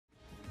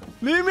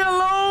Leave me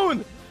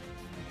alone!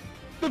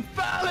 The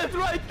pallet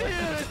right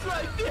there! It's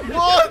right there!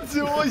 What?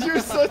 Oh, you're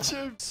such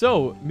a...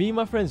 So, me and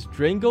my friends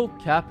Drango,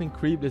 Cap, and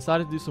Creep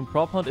decided to do some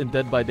prop hunt in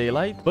Dead by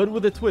Daylight, but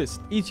with a twist.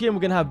 Each game we're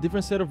gonna have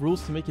different set of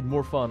rules to make it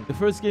more fun. The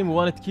first game we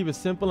wanted to keep it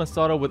simple and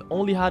start out with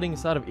only hiding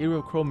inside of Area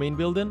of Crow main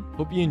building.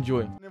 Hope you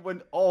enjoy. It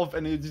went off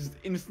and it just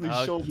instantly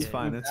showed. It's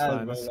fine, it's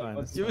fine, it's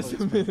fine. Give us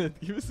a minute,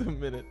 give us a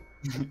minute.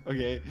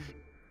 Okay.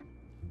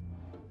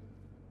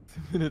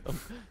 A minute.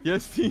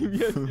 Yes, team,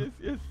 yes, yes,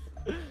 yes.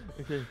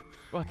 Okay.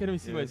 Bro, I can't even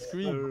see my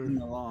screen.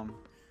 The alarm.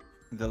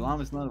 The alarm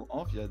is not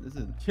off yet, is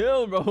it?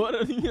 Chill, bro. What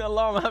do you mean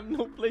alarm? I have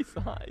no place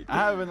to hide. I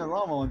have an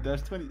alarm on.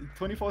 There's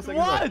 24 seconds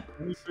What? left.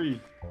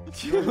 23.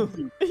 Chill.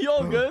 You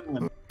all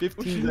good?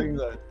 15 seconds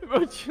left.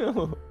 Bro,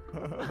 chill.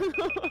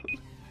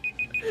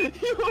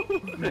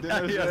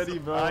 Dinner's ready,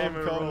 bro. I'm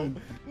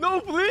coming. No,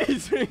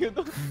 please.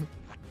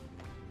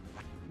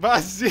 But I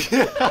see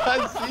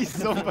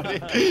somebody.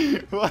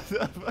 What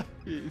the fuck?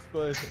 He's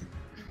fine.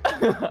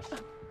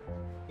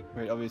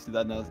 Wait, obviously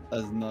that's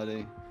not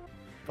a...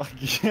 Fuck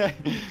yeah.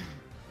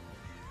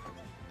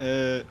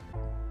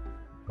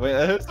 Wait,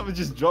 I heard someone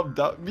just dropped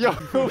down. Yo,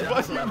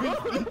 what you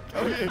mean?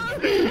 Come here.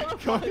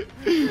 Come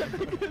here.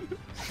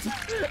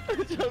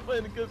 I'm trying to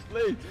find a good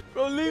place.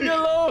 Bro, leave me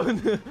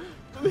alone.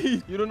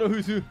 Please. You don't know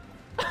who's who.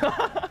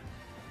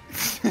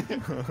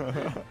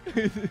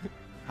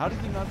 How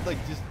did you not, like,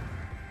 just...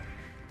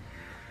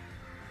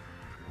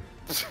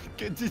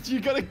 Did you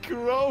gotta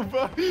crow,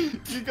 bro? You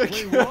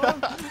gotta what?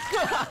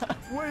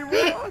 Wait,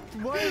 what?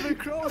 Why are the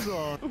crows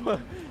on?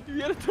 You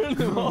gotta turn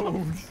them off.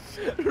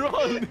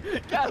 Run!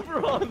 Cat,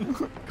 run!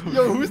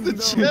 Yo, who's the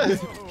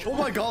chest? Oh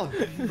my god!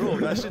 Bro,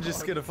 that shit just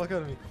scared the fuck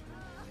out of me.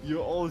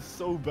 You're all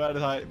so bad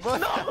at height.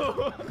 But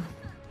No!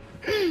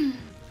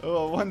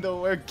 Oh, I wonder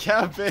where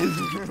Cap is.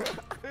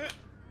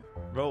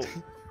 Bro,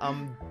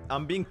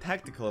 I'm being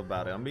tactical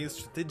about it. I'm being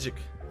strategic.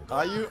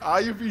 Are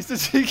you piece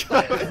of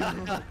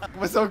chicken?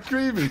 What's so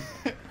creepy?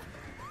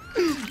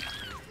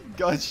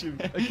 Got you.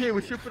 Okay,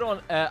 we should put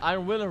on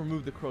Iron Will and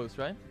remove the crows,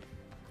 right?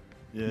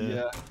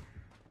 Yeah.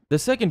 The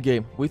second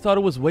game, we thought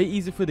it was way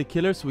easy for the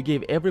killer, so we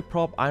gave every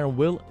prop Iron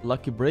Will,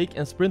 Lucky Break,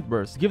 and Sprint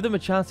Burst. Give them a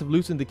chance of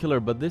losing the killer,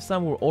 but this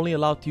time we're only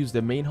allowed to use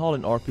the main hall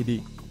and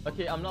RPD.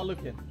 Okay, I'm not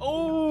looking.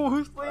 Oh,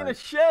 who's playing a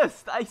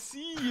chest? I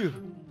see you.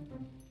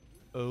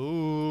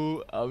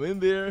 Oh, I'm in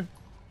there.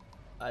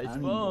 I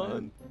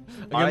spawned.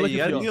 Alright, you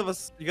gotta give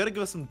us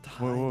some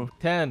time. Whoa.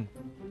 10,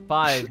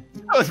 5,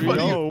 That's 3,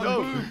 funny.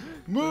 no.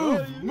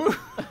 Move.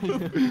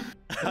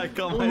 I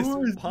got my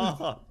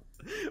spot.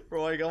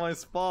 Bro, I got my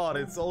spot.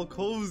 It's all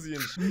cozy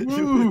and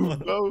Move,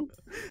 bro.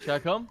 Should I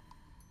come?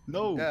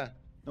 No. yeah.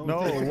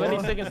 No. 20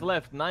 seconds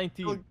left.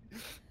 19.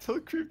 Tell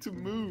Creep to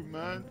move,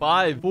 man.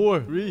 5, 4,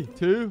 3,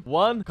 2,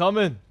 1.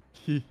 Coming.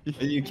 Hey,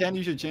 you can't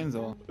use your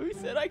chainsaw. Who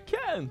said I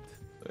can't?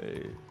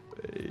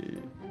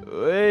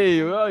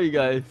 Wait, where are you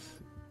guys?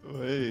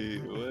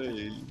 Wait.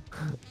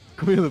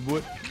 Come here, little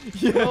boy.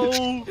 Yeah.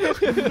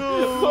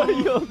 No.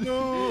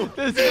 No.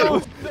 There's no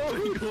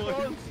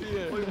response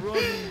here.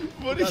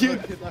 What are you?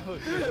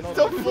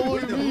 Stop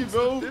following me,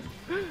 bro.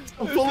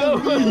 Stop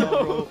following me,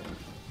 bro.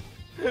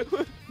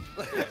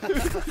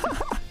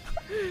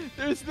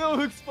 There's no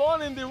hook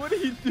spawn in there. What are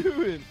you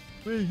doing?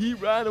 Wait, he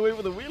ran away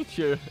with a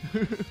wheelchair.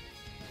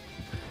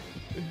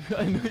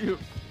 I know you.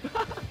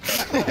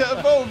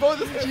 Yeah, bro,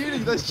 that's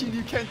cheating. That's cheating.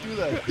 You can't do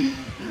that.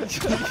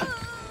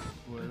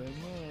 Where am I?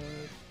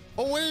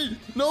 Oh wait,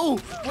 no!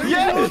 Wait,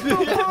 Yes!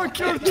 What the fuck?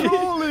 You're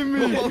trolling me.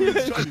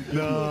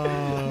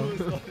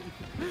 No.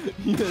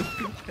 Yes.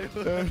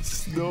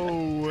 There's no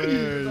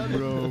way,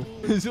 bro.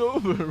 It's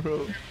over,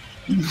 bro.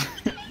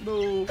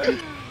 No.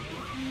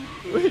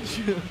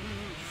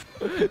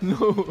 Wait,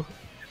 no.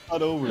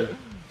 Not over.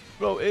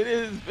 Bro, it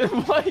is.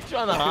 Why are you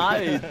trying to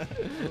hide?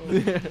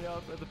 There.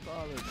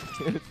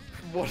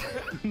 What?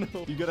 No.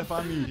 You gotta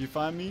find me. If you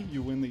find me,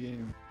 you win the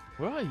game.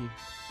 Where are you?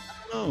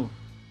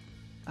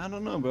 I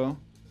don't know, bro.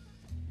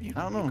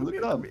 I don't know. Look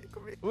it up.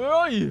 Where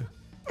are you?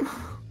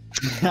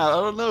 I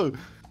don't know.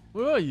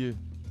 Where are you?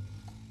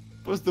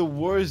 What's the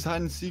worst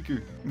hide and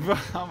seeker? Bro,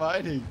 I'm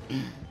hiding.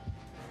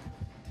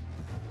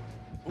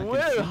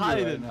 Where are you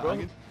hiding, right bro?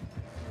 now.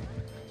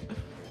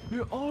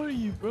 Where are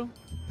you, bro?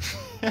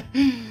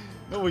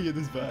 No way you're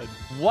this bad.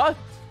 What?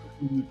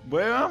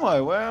 Where am I?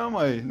 Where am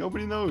I?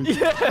 Nobody knows.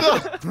 Yeah.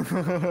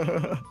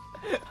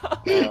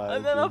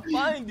 And then I'll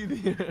find you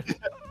there.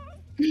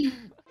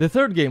 The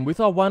third game, we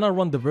thought why not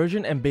run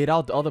diversion and bait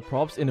out the other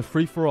props in a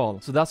free-for-all.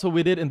 So that's what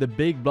we did in the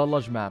big Blood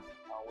Lodge map.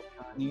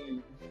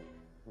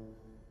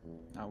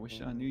 I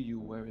wish I knew you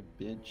were a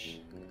bitch.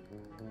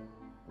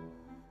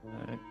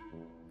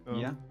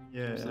 Yeah?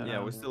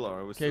 Yeah, we still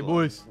are. Okay,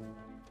 boys.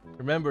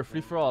 Remember,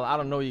 free-for-all. I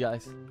don't know you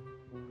guys.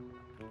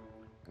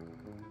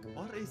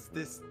 What is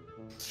this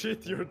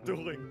shit you're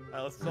doing?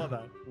 I saw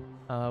that.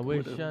 I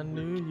wish I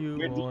knew you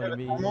wanted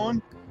me. Come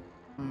on.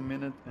 1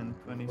 minute and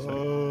 20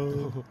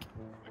 seconds.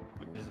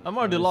 I'm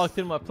already locked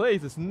in my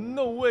place. There's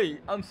no way.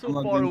 I'm so I'm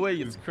far not away.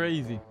 going It's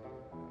crazy.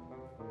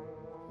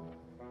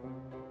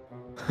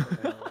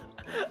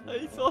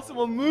 I saw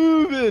someone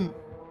moving.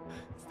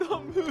 Stop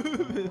Stop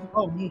moving.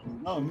 Oh me,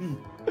 not me.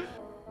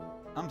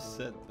 I'm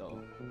set though.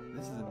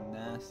 This is a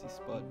nasty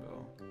spot,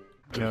 bro.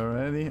 You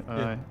ready?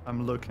 Alright,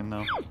 I'm looking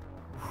now.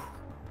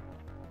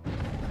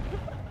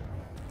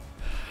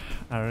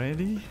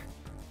 Already?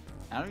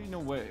 I don't even know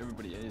where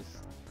everybody is.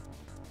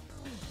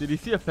 Did you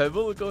see a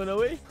pebble going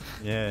away?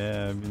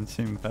 Yeah, I've been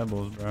seeing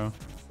pebbles, bro.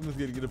 I'm just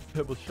gonna get a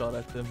pebble shot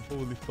at them.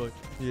 Holy fuck.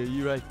 Yeah,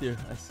 you right there.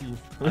 I see you.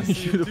 I Let me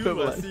see shoot you a too.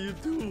 pebble I at see you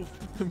too.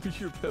 Let me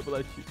shoot a pebble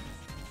at you.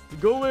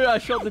 Go where I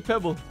shot the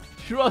pebble.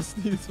 Trust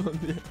me, this one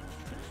there.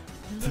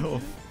 The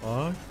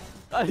fuck?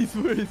 I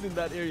swear it's in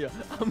that area.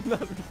 I'm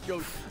not even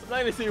joking. I'm not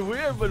gonna say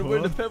where, but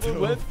where the What pebble the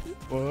went,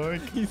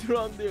 fuck? he's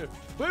around there.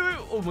 Wait, wait.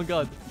 Oh my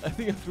god. I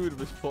think I threw it a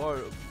bit far.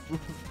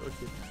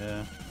 Okay.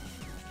 Yeah.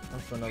 I'll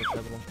throw another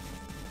pebble.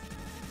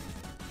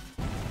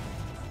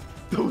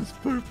 That was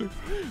perfect.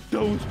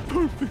 That was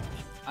perfect.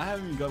 I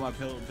haven't even got my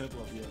pebble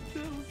up yet.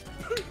 That was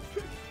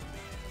perfect.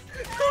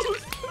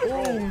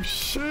 Oh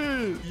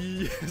shit!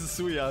 Yes,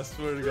 Sweh, I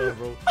swear to God,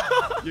 bro.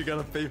 You're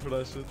gonna pay for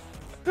that shit.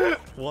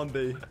 One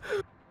day.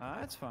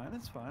 Ah, it's fine,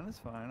 it's fine, it's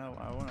fine. I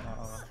wanna.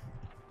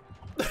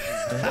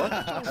 What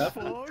the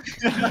fuck?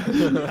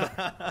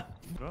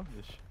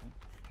 Rubbish.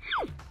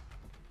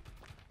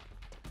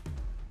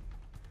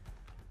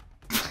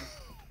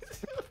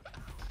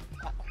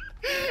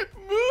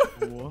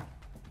 What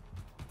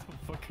the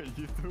fuck are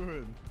you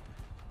doing?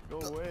 Go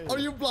away. Are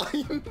you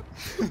blind?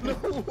 No.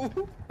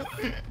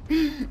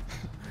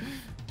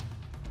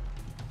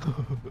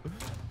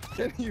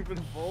 Can't even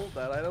hold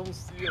that. I don't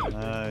see anything.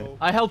 Bro.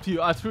 I helped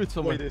you. I threw it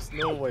somewhere. Wait, there's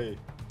no way.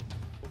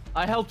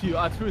 I helped you.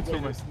 I threw it Wait,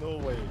 somewhere. there's no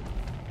way.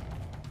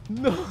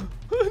 No.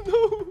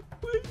 No.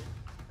 Wait.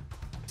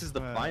 This is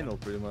the final,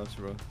 pretty much,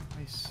 bro.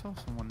 I saw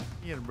someone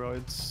here, bro.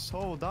 It's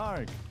so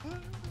dark.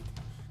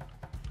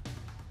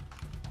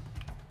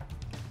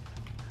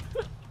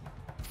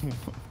 What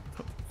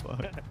the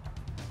fuck?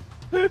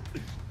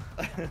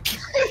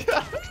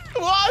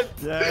 What?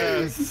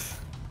 Yes!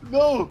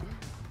 No!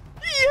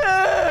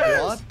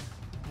 Yes! What?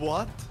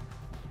 What?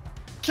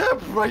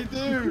 Cap right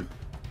there!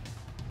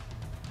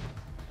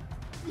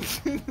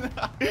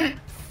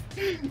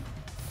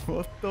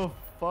 What the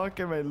fuck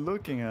am I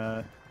looking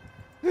at?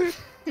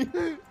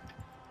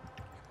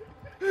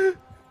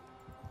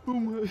 Oh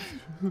my.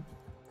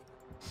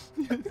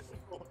 Yes.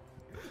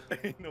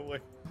 Ain't no way.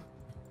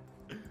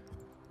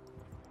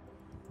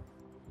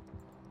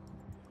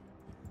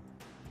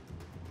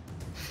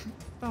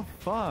 The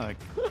fuck?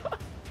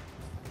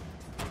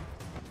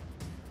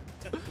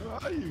 Where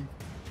are you?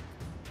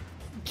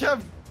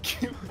 Cap,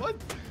 what?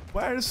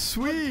 Where's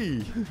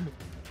Sweh?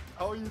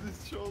 How are you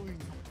this trolling?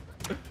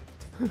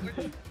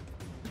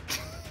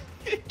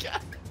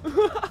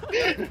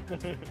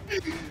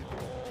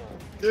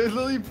 They're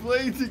literally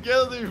playing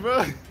together,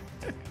 bro.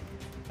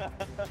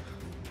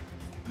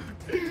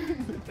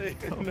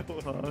 Ain't no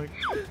way.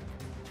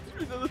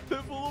 Threw another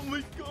pebble. Oh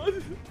my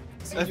god.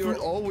 See, you're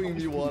owing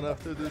me one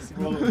after this,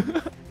 bro.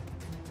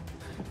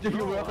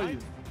 Jacob, where are you?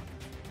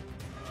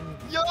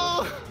 Yo!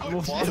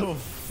 What the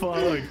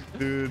fuck,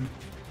 dude?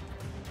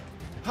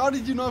 How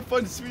did you not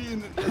find Sweh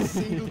in a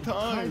single I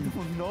time?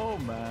 don't know,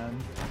 man.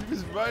 He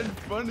was right in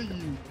front of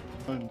you.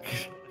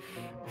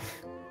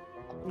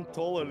 I'm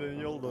taller than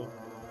Yoldo.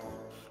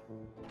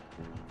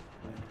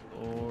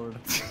 Lord.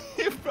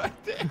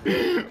 Right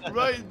there!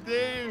 Right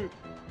there!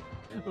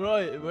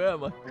 Right, where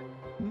am I?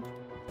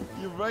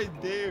 You're right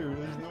there.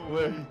 There's no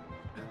Where? way.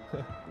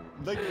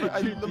 Like,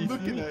 I'm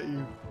looking at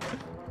you.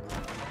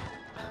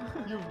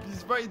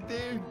 He's right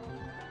there.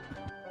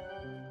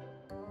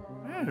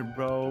 Where,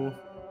 bro?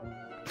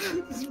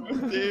 He's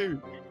right there.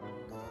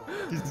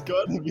 He's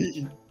gotta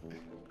be.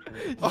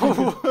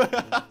 Oh!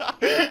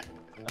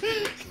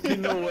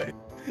 Ain't no way.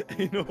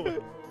 Ain't no way.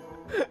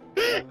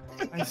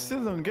 I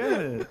still don't get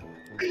it.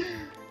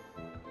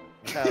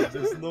 Cap,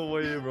 there's no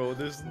way, bro.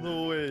 There's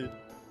no way.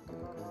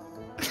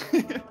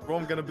 Bro,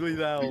 I'm gonna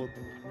bleed out.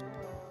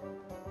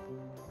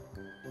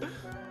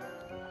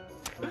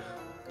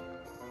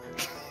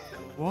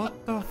 What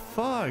the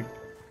fuck?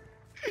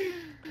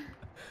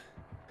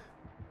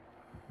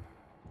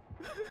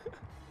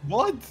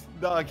 What?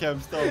 Nah, Cam,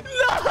 stop.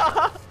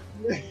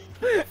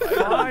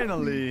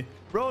 Finally!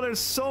 Bro, there's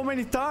so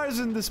many tires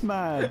in this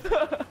map.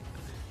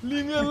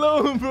 Leave me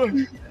alone, bro.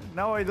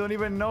 Now I don't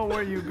even know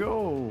where you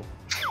go.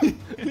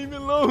 Leave me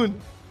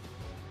alone.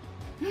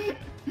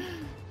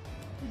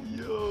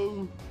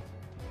 Yo.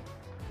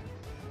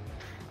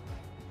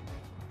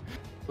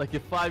 Like a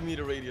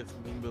 5-meter radius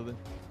of main building.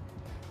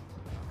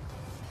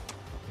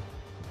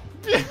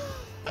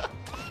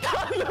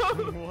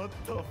 What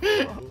the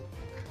fuck?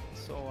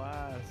 So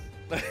ass.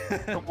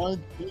 Come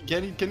on.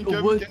 Can you Oh,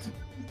 come? what the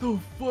fuck?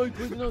 Why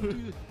did not do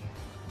this?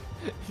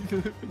 He's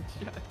gonna open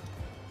chat.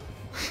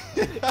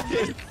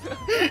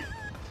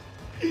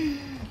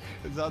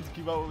 It's hard to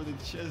keep up with the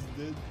chest,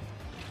 dude.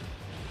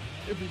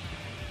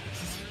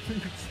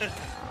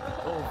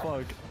 Oh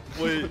fuck.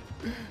 Wait.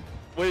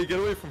 Wait, get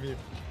away from here.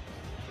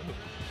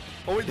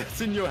 Oh wait,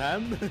 that's in your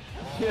hand?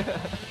 Yeah.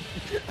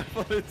 I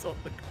thought it's on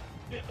the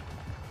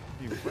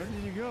Where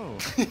did you go?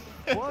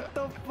 What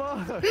the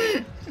fuck?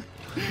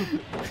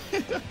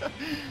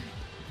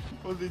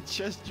 Well, the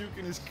chest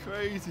juking is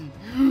crazy.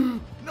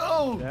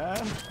 No! Yeah.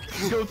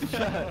 Go to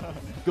Shaq.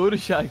 Go to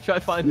Shaq. Try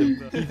find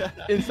him. He's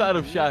inside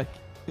of Shaq.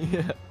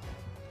 Yeah.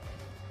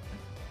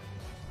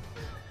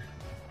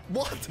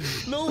 What?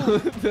 No!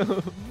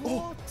 No.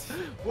 What?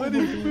 Why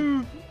did he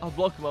move? I'll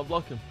block him. I'll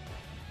block him.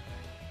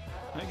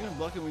 How are you gonna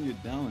block it when you're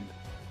down?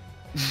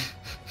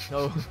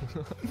 No.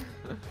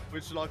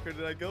 Which locker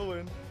did I go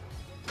in?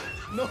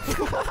 No.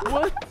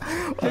 What?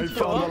 I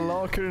found a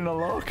locker in a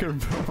locker,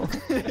 bro.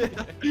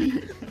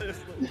 Let's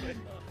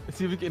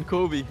see if we can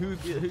Kobe. Who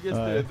gets the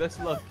Alright. best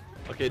luck?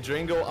 Okay,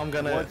 Drango, I'm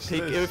gonna Watch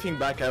take this. everything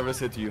back I ever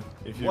said to you.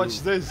 If you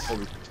Watch this.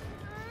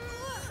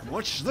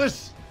 Watch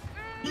this.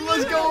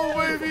 Let's go,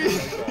 baby.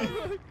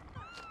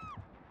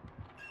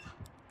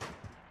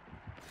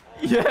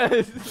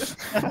 Yes.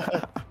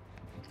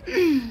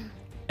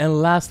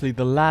 And lastly,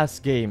 the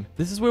last game.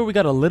 This is where we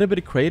got a little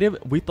bit creative.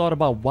 We thought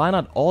about why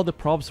not all the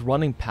props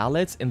running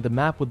pallets in the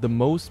map with the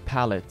most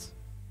pallets.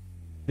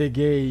 The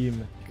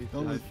game. I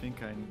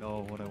think I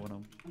know what I want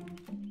to.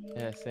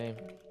 Yeah, same.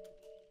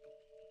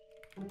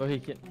 Oh, he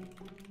can.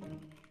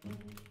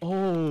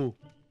 Oh.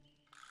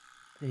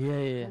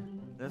 Yeah.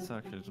 That's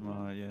actually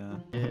smart, yeah.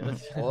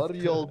 What are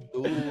y'all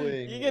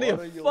doing? You're getting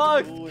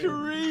fucked,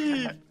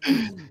 Kareem.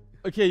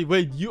 Okay,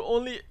 wait. You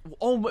only.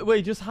 Oh,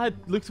 wait. Just hide.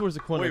 Look towards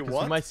the corner Wait, because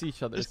what? we might see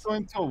each other. Just go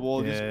into a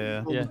wall. Just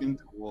Yeah. go Yeah.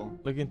 into a wall.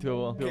 Look into a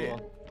wall. Okay,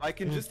 I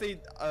can just stay,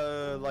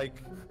 like,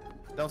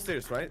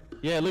 downstairs, right?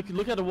 Yeah, look at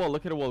the wall.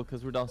 Look at the wall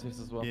because we're downstairs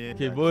as well. Yeah.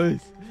 Okay,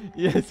 boys.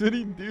 Yes, what are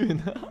you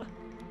doing? I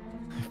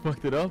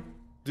fucked it up.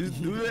 Do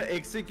the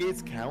exit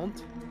gates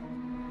count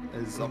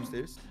as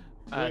upstairs?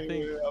 I Wait,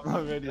 think. wait, I'm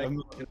not ready. I'm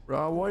not ready.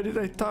 Bro, why did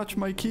I touch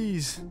my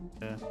keys?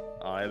 Yeah.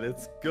 Alright,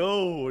 let's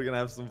go. We're gonna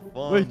have some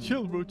fun. Wait,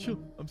 chill, bro. Chill.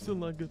 I'm still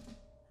not good.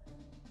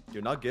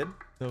 You're not good?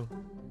 No.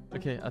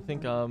 Okay, I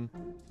think good. I'm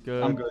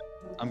good.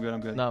 I'm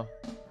good. Now.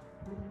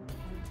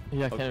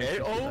 Yeah, I can't Okay,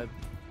 even oh.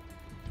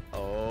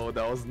 Oh,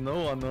 that was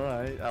no one,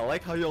 alright. I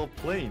like how y'all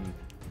playing.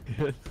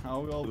 Yes.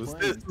 How are we all Who's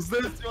playing? this? Who's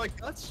this? Yo, I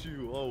got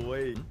you. Oh,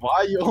 wait. Why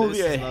are you only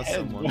This is not ahead?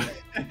 someone.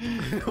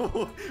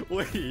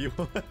 Wait,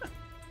 what?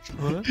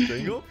 What?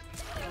 Django?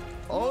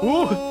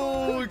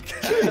 Oh,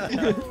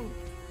 okay.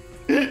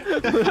 Wait,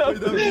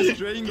 that means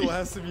Django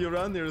has to be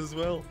around here as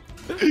well.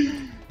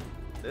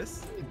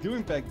 This? What are you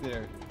doing back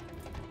there?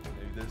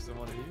 Maybe there's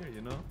someone here,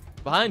 you know?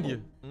 Behind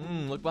you.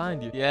 Look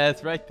behind you. Yeah,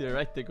 it's right there.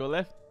 Right there. Go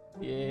left.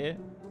 Yeah.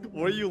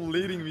 Where are you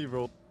leading me,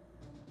 bro?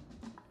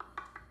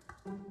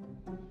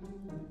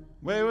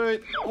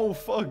 Wait. Oh,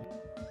 fuck.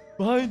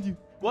 Behind you.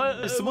 Why?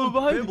 There's someone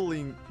behind you.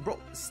 bibbling. Bro,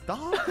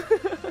 stop.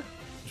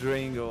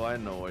 Drango, I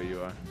know where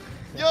you are.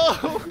 Yo!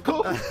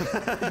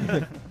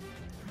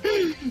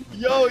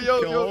 Yo!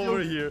 Come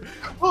over here.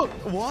 Oh!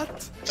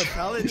 What? A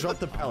pallet? Drop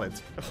the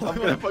pallet. I'm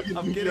gonna fucking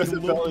I'm beat you getting as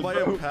a looped pallet, by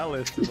bro. a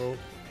pallet, bro.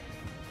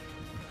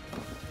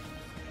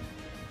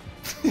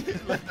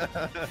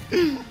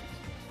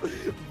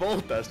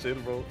 Bolt that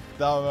shit, bro.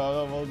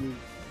 No, I'm only.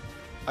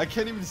 I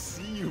can't even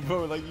see you,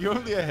 bro. Like, you're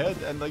only ahead,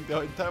 and like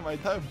my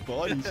entire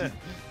body's just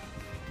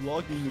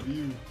blocking the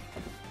view.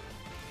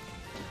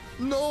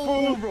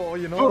 No, bro,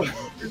 you know.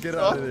 Get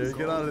out of there. Stop.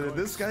 Get out of there.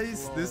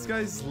 This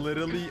guy's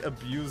literally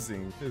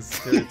abusing his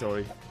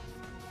territory.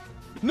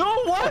 No,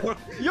 what?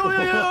 Yo,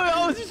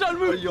 I was just trying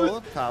to Are move. y'all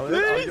a pallet?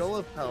 Are Please. y'all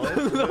a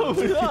pallet? No,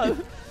 we're not.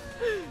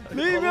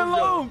 Leave me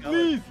alone,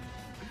 please.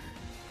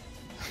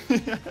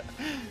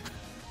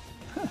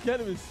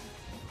 Cannabis.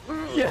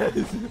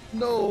 Yes.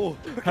 No.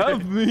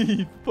 Help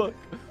me. Fuck.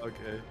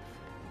 Okay.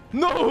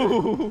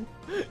 No.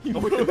 You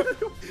broke.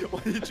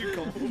 Why did you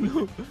come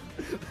over?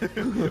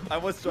 No. I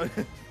was trying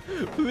to...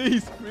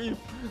 Please, scream.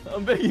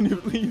 I'm begging you,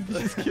 please.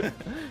 Just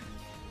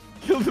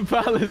kill the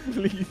pallet,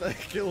 please. I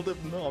killed him.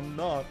 No, I'm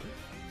not.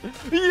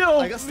 Yo,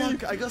 I got please.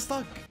 stuck. I got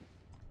stuck.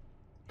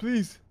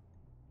 Please.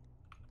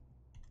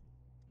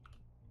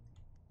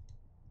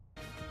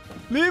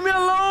 Leave me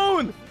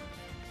alone.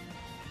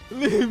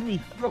 Leave me.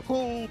 Bro.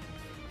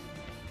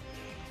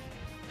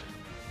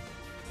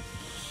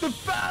 The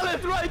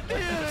pallet right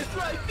there. It's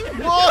right there.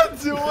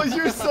 What? Oh,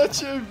 you're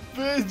such a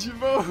bitch,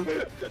 bro.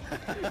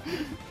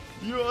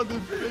 You are the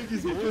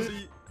biggest I was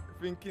bitch.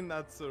 thinking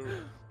that's a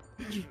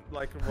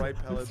like a right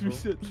pallet, Let's bro.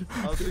 reset.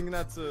 I was thinking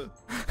that's a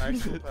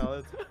actual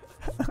pallet.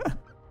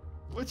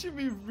 What you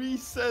mean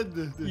reset?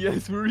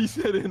 Yes, we're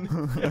resetting.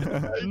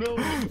 No.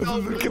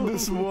 Look at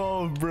this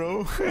wall,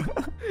 bro.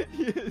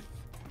 Yes.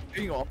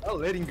 Hang on, I'm not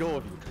letting go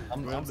of you.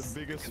 I'm the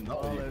biggest fucking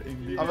up pallet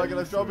in the I'm not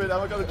gonna drop it. I'm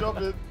not gonna drop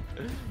it.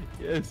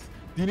 Yes.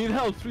 Do you need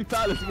help? 3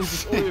 pallets means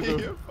it's over.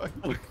 You're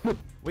fucking-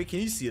 Wait, can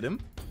you see them?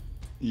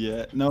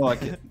 Yeah. No, I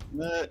can't.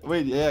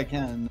 Wait. Yeah, I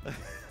can.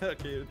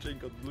 Okay,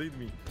 Chinko, lead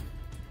me.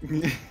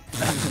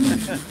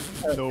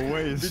 No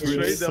way, it's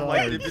Betrayed them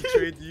like they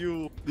betrayed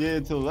you. Yeah,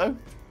 to the left.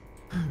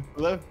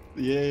 Left.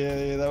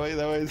 Yeah. That way.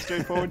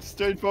 Straightforward.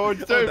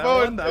 Oh, that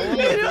one, that one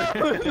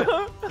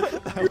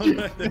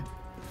right there.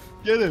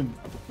 Get him.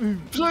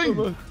 Swing.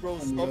 Bro,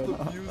 stop the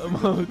I'm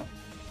music. out.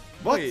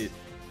 What? Wait,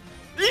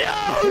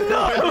 Yeah,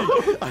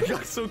 no! I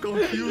got so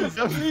confused.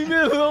 Leave me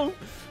alone.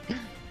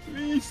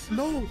 Please.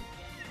 No.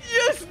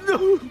 Yes, no.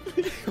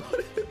 What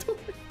are you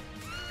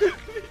doing?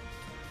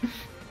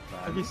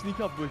 Okay, sneak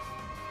up, boys.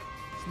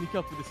 Sneak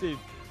up for the save.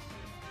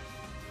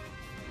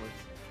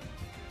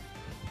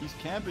 He's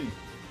camping.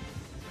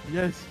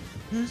 Yes.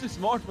 Who's the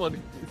smart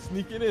one? It's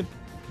sneaking in.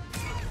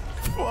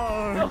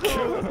 Fuck.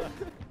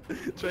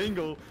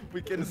 Triangle,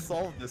 we can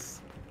solve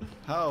this.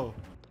 How?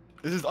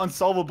 This is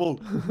unsolvable.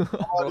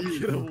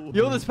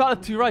 Yo, there's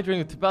pallet to your right,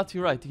 Ringo. Pallet to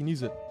your right. You can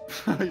use it.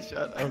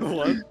 Shut up.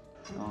 What?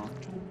 Oh,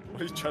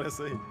 What are you trying to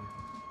say?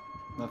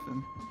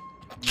 nothing.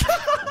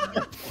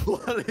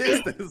 What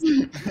is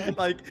this?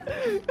 Like,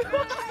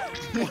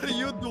 what are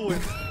you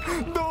doing?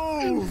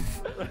 No.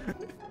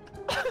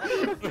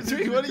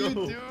 Dude, what are you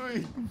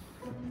doing?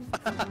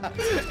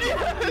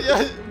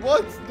 Yeah,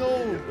 what? No.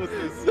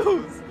 Okay,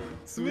 No.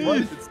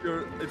 Sweh,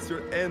 it's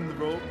your end,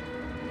 bro.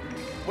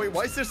 Wait,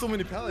 why is there so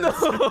many pallets?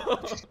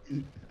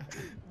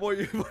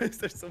 Boy, why is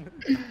there so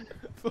many?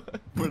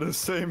 For the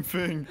same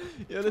thing.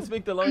 Yeah, let's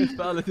make the longest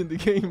pallet in the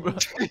game, bro.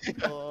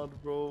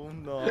 God, bro.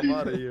 No, I'm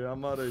out of here.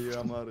 I'm out of here.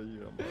 I'm out of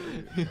here. I'm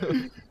out of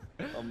here.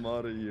 I'm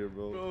out of here,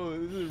 bro. Bro,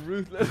 this is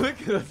ruthless.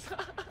 Look at us.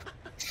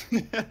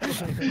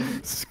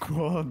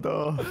 Squad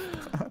off.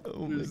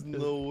 Oh my There's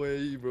God. no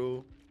way,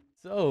 bro.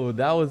 So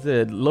that was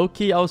it.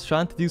 Low-key, I was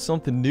trying to do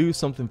something new,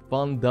 something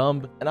fun,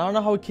 dumb. And I don't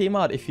know how it came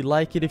out. If you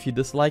like it, if you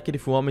dislike it,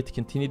 if you want me to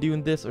continue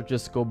doing this or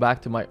just go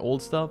back to my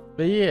old stuff.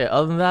 But yeah,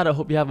 other than that, I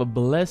hope you have a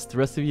blessed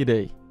rest of your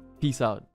day. Peace out.